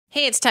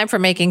Hey, it's time for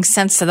Making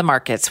Sense of the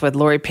Markets with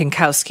Lori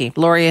Pinkowski.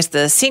 Lori is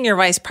the Senior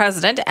Vice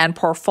President and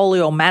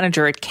Portfolio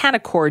Manager at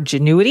Canaccord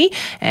Genuity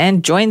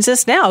and joins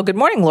us now. Good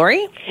morning,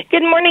 Lori.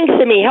 Good morning,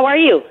 Simi. How are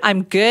you?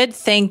 I'm good,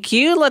 thank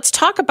you. Let's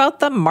talk about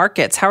the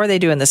markets. How are they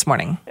doing this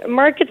morning?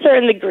 Markets are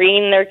in the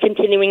green. They're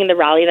continuing the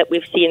rally that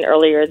we've seen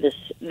earlier this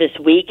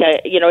week.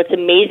 It's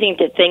amazing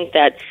to think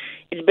that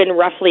it's been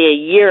roughly a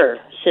year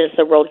since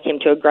the world came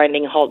to a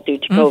grinding halt due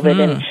to COVID,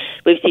 and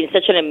we've seen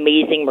such an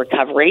amazing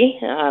recovery.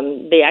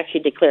 They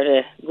actually declared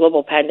a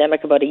global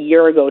pandemic about a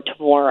year ago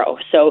tomorrow.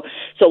 So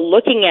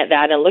looking at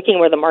that and looking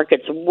where the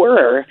markets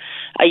were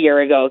a year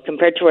ago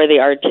compared to where they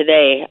are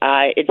today,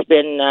 it's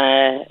been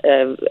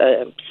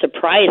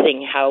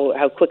surprising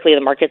how quickly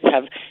the markets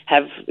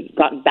have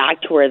gotten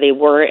back to where they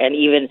were, and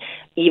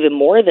even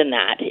more than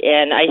that.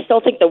 And I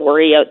still think the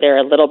worry out there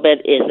a little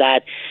bit is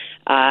that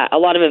a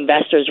lot of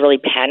investors really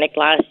panicked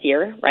last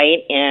year, right?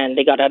 And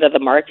they got out of the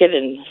market,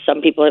 and some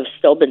people have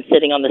still been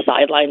sitting on the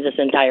sidelines this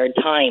entire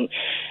time.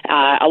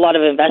 A lot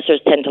of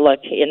investors tend to look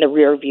in the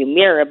rearview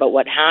mirror about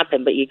what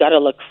happened, but you got to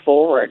look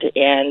forward.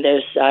 And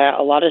there's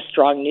a lot of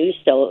strong news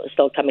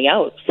still coming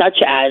out, such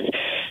as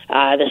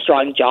the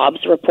strong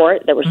jobs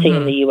report that we're seeing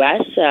in the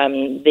U.S.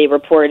 They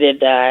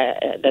reported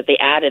that they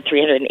added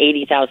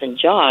 380,000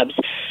 jobs.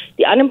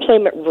 The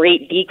unemployment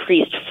rate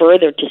decreased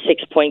further to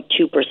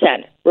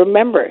 6.2%.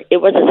 Remember, it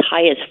was as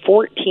high as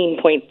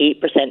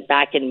 14.8%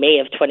 back in May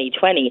of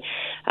 2020.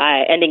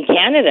 And in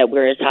Canada,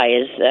 we're as high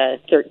as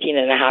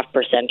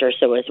 13.5% or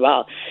so as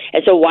well.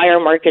 And so why are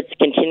markets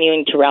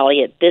continuing to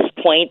rally at this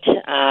point?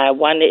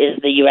 One is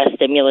the U.S.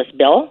 stimulus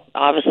bill,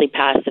 obviously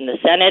passed in the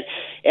Senate.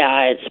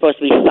 It's supposed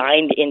to be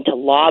signed into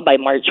law by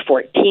March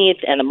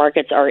 14th, and the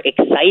markets are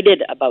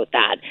excited about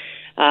that.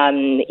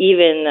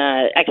 Even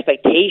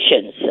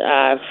expectations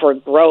for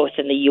growth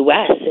in the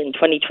U.S. in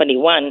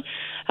 2021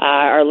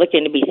 are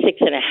looking to be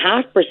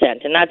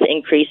 6.5%, and that's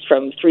increased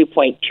from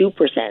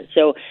 3.2%.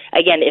 So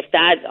again, if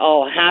that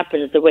all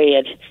happens the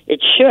way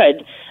it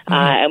should,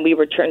 and we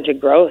return to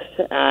growth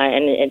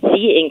and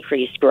see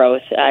increased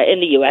growth in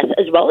the U.S.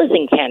 as well as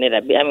in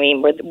Canada. I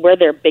mean, we're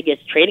their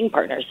biggest trading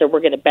partner, so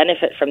we're going to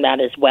benefit from that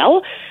as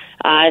well.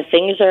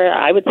 Things are,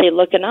 I would say,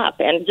 looking up.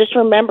 And just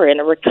remember, in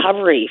a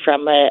recovery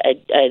from a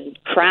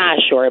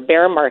crash or a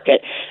bear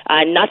market,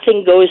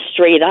 nothing goes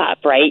straight up,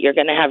 right? You're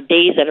going to have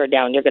days that are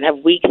down. You're going to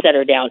have weeks that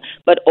are down.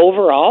 But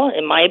overall,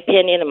 in my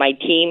opinion and my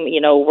team,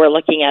 we're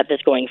looking at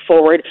this going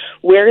forward.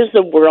 Where is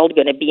the world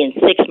going to be in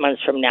 6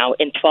 months from now,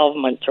 in 12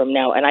 months from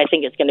now? And I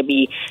think it's going to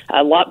be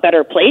a lot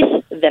better place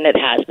than it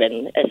has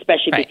been,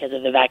 especially because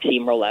of the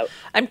vaccine rollout.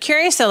 I'm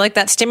curious, though, like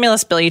that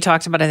stimulus bill you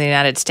talked about in the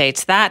United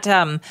States, that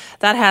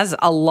has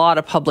a lot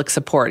of public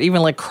support,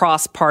 even like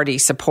cross-party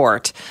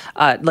support,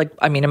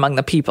 among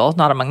the people,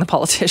 not among the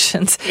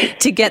politicians,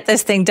 to get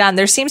this thing done.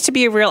 There seems to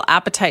be a real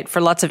appetite for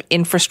lots of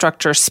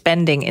infrastructure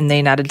spending in the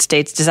United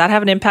States. Does that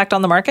have an impact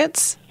on the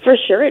markets? For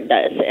sure it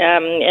does.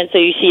 And so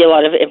you see a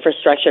lot of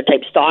infrastructure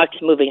type stocks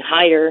moving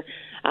higher.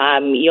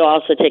 You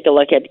also take a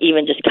look at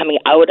even just coming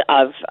out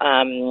of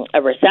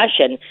a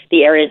recession,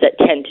 the areas that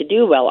tend to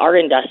do well are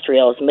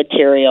industrials,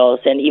 materials,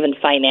 and even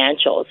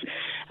financials.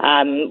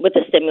 With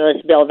the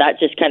stimulus bill, that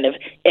just kind of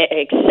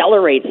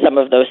accelerates some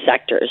of those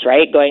sectors,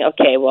 right? Going,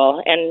 okay,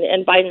 well,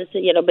 and Biden's,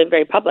 been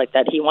very public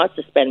that he wants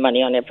to spend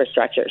money on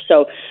infrastructure.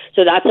 So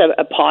that's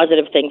a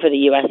positive thing for the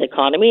U.S.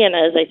 economy. And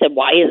as I said,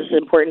 why is this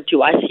important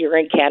to us here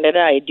in Canada?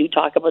 I do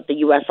talk about the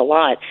U.S. a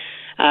lot.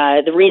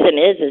 The reason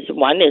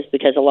is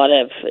because a lot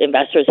of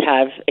investors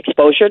have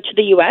exposure to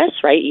the U.S.,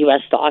 right?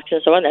 U.S. stocks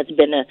and so on. That's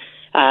been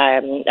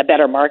a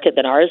better market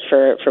than ours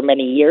for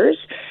many years.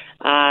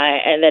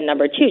 And then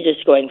number two,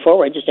 just going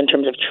forward, just in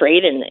terms of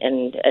trade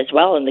and as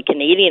well in the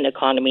Canadian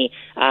economy,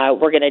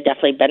 we're going to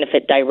definitely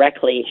benefit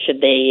directly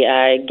should they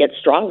get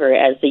stronger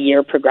as the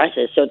year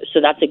progresses. So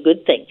that's a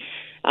good thing.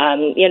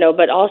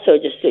 But also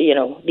just,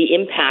 the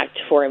impact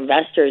for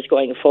investors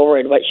going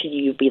forward, what should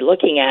you be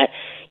looking at?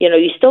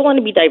 You still want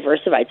to be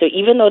diversified. So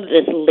even though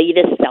this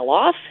latest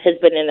sell-off has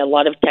been in a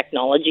lot of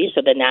technology,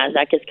 so the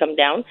NASDAQ has come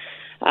down,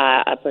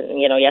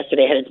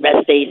 yesterday had its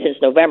best day since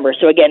November.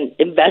 So again,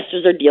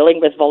 investors are dealing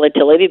with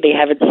volatility they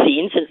haven't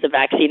seen since the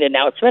vaccine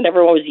announcement.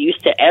 Everyone was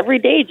used to every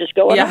day just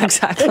going up. Yeah,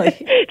 exactly.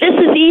 This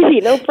is easy,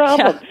 no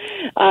problem.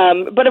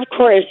 Yeah. But of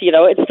course,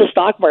 it's the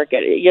stock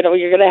market. You're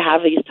going to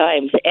have these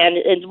times.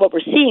 And what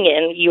we're seeing,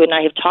 and you and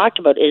I have talked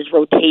about, is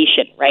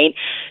rotation, right?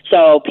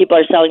 So people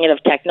are selling it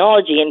of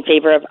technology in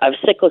favor of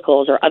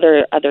cyclicals or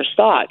other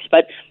stocks.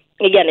 But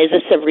again, is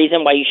this a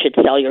reason why you should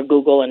sell your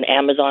Google and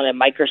Amazon and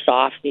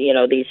Microsoft,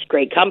 these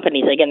great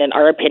companies? Again, in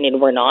our opinion,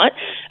 we're not.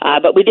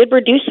 But we did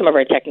reduce some of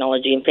our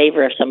technology in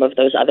favor of some of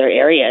those other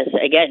areas.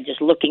 Again,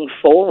 just looking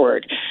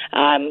forward,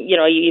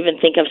 you even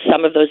think of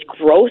some of those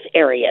growth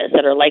areas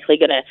that are likely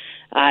going to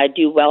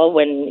do well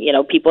when,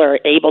 people are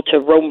able to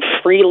roam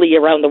freely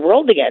around the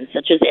world again,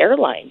 such as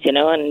airlines, and,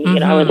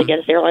 I was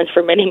against airlines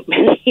for many,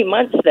 many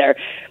months there.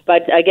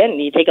 But again,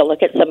 you take a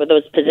look at some of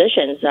those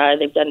positions,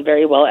 they've done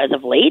very well as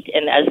of late.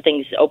 And as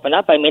things open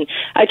up, I mean,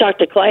 I talk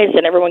to clients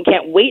and everyone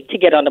can't wait to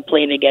get on a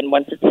plane again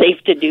once it's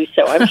safe to do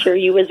so. I'm sure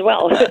you as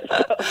well.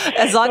 So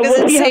As long as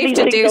it's safe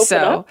to do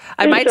so.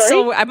 I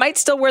might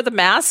still wear the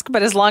mask,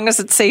 but as long as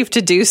it's safe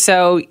to do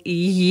so,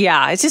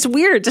 yeah. It's just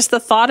weird, just the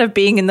thought of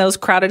being in those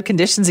crowded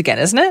conditions again,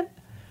 isn't it?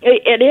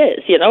 It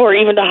is, or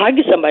even to hug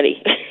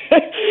somebody.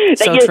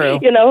 So true.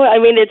 I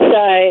mean,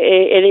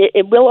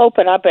 it will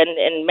open up,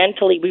 and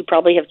mentally we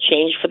probably have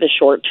changed for the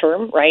short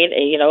term, right?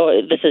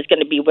 This is going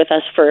to be with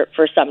us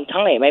for some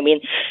time. I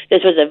mean,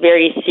 this was a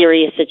very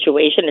serious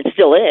situation. It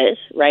still is,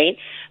 right?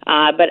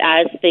 But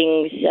as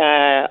things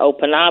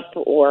open up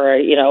or,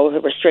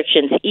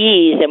 restrictions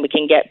ease and we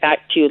can get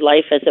back to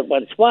life as it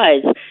once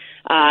was,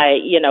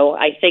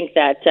 I think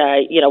that,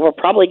 we're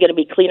probably going to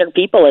be cleaner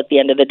people at the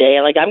end of the day.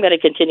 Like, I'm going to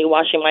continue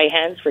washing my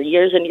hands for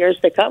years and years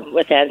to come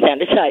with hand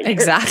sanitizer.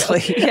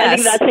 Exactly. So yes. I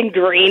think that's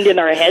ingrained in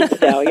our heads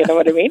now. You know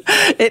what I mean?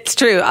 It's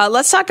true.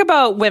 Let's talk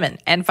about women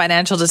and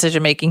financial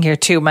decision making here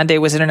too. Monday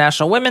was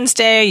International Women's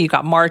Day. You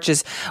got March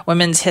is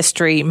Women's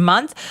History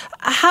Month.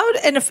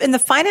 In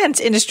the finance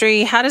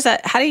industry, how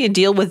do you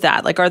deal with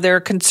that? Like, are there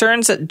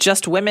concerns that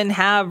just women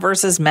have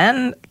versus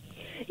men?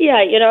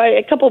 Yeah,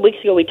 a couple of weeks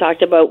ago we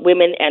talked about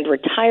women and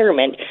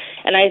retirement,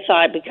 and I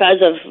thought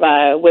because of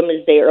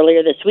Women's Day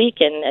earlier this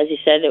week, and as you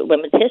said,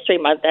 Women's History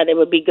Month, that it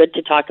would be good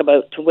to talk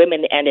about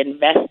women and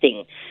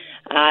investing.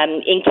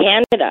 In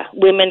Canada,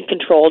 women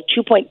control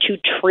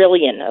 $2.2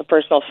 trillion of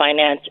personal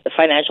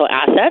financial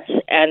assets,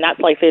 and that's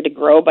likely to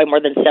grow by more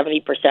than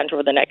 70%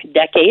 over the next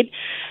decade.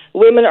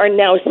 Women are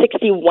now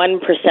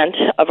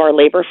 61% of our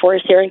labor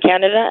force here in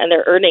Canada, and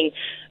they're earning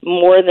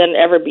more than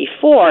ever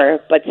before,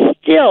 but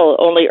still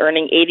only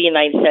earning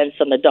 89 cents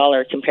on the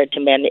dollar compared to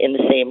men in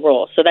the same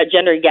role. So that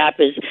gender gap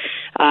is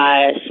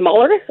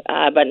smaller,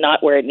 but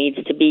not where it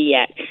needs to be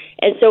yet.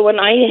 And so when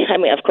I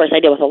mean, of course, I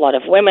deal with a lot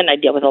of women, I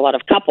deal with a lot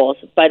of couples,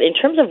 but in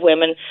terms of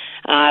women,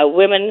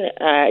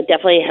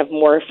 definitely have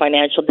more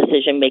financial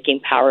decision-making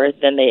power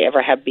than they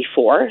ever have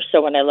before.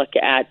 So when I look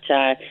at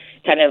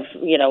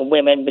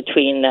women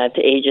between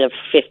the age of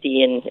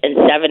 50 and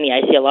 70,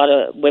 I see a lot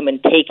of women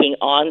taking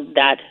on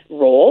that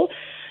role.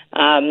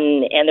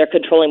 And they're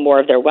controlling more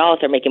of their wealth.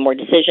 They're making more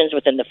decisions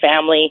within the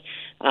family.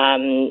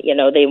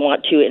 They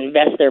want to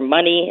invest their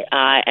money,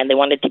 and they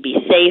want it to be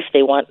safe.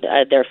 They want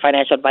their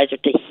financial advisor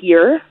to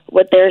hear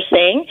what they're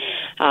saying,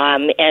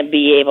 and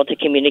be able to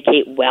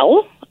communicate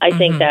well. I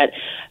think that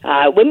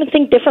women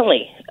think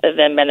differently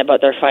than men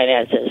about their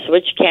finances,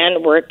 which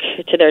can work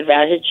to their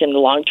advantage in the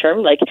long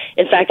term. Like,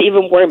 in fact,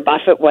 even Warren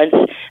Buffett once,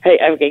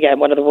 again,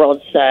 one of the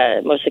world's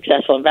most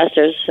successful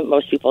investors,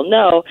 most people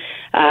know,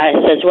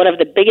 says one of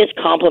the biggest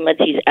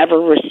compliments he's ever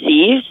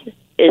received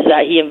is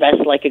that he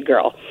invests like a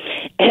girl.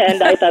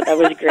 And I thought that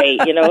was great,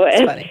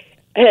 That's funny.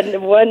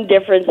 And one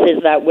difference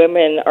is that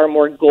women are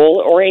more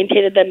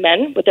goal-oriented than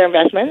men with their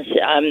investments.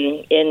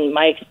 In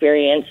my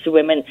experience,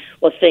 women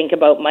will think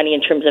about money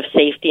in terms of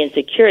safety and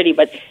security,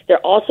 but they're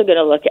also going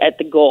to look at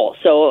the goal.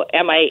 So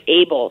am I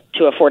able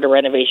to afford a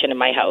renovation in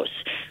my house?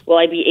 Will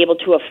I be able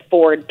to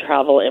afford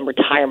travel in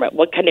retirement?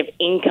 What kind of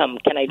income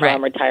can I draw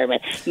in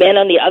retirement? Men,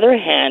 on the other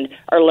hand,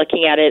 are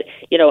looking at it,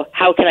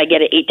 how can I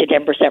get an 8 to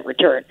 10%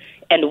 return?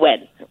 And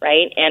when,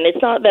 right? And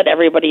it's not that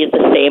everybody is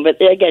the same,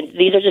 but again,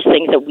 these are just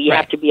things that we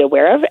have to be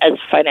aware of as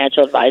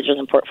financial advisors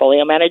and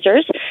portfolio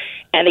managers.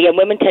 And again,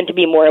 women tend to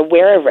be more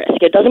aware of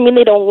risk. It doesn't mean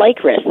they don't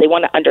like risk. They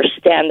want to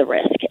understand the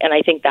risk. And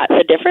I think that's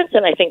the difference,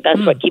 and I think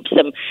that's what keeps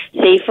them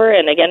safer.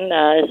 And again,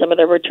 some of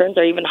their returns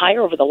are even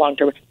higher over the long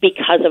term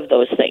because of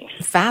those things.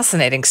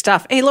 Fascinating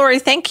stuff. Hey, Lori,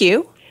 thank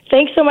you.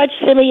 Thanks so much,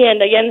 Simi,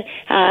 and again,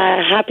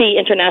 happy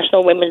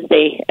International Women's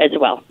Day as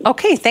well.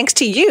 Okay, thanks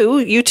to you.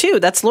 You too.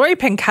 That's Lori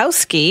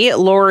Pinkowski.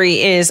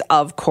 Lori is,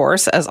 of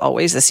course, as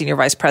always, the Senior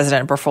Vice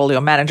President and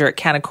Portfolio Manager at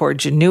Canaccord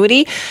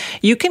Genuity.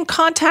 You can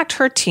contact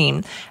her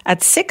team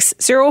at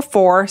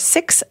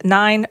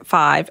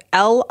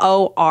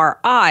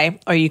 604-695-LORI,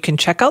 or you can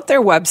check out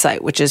their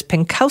website, which is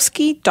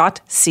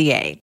pinkowski.ca.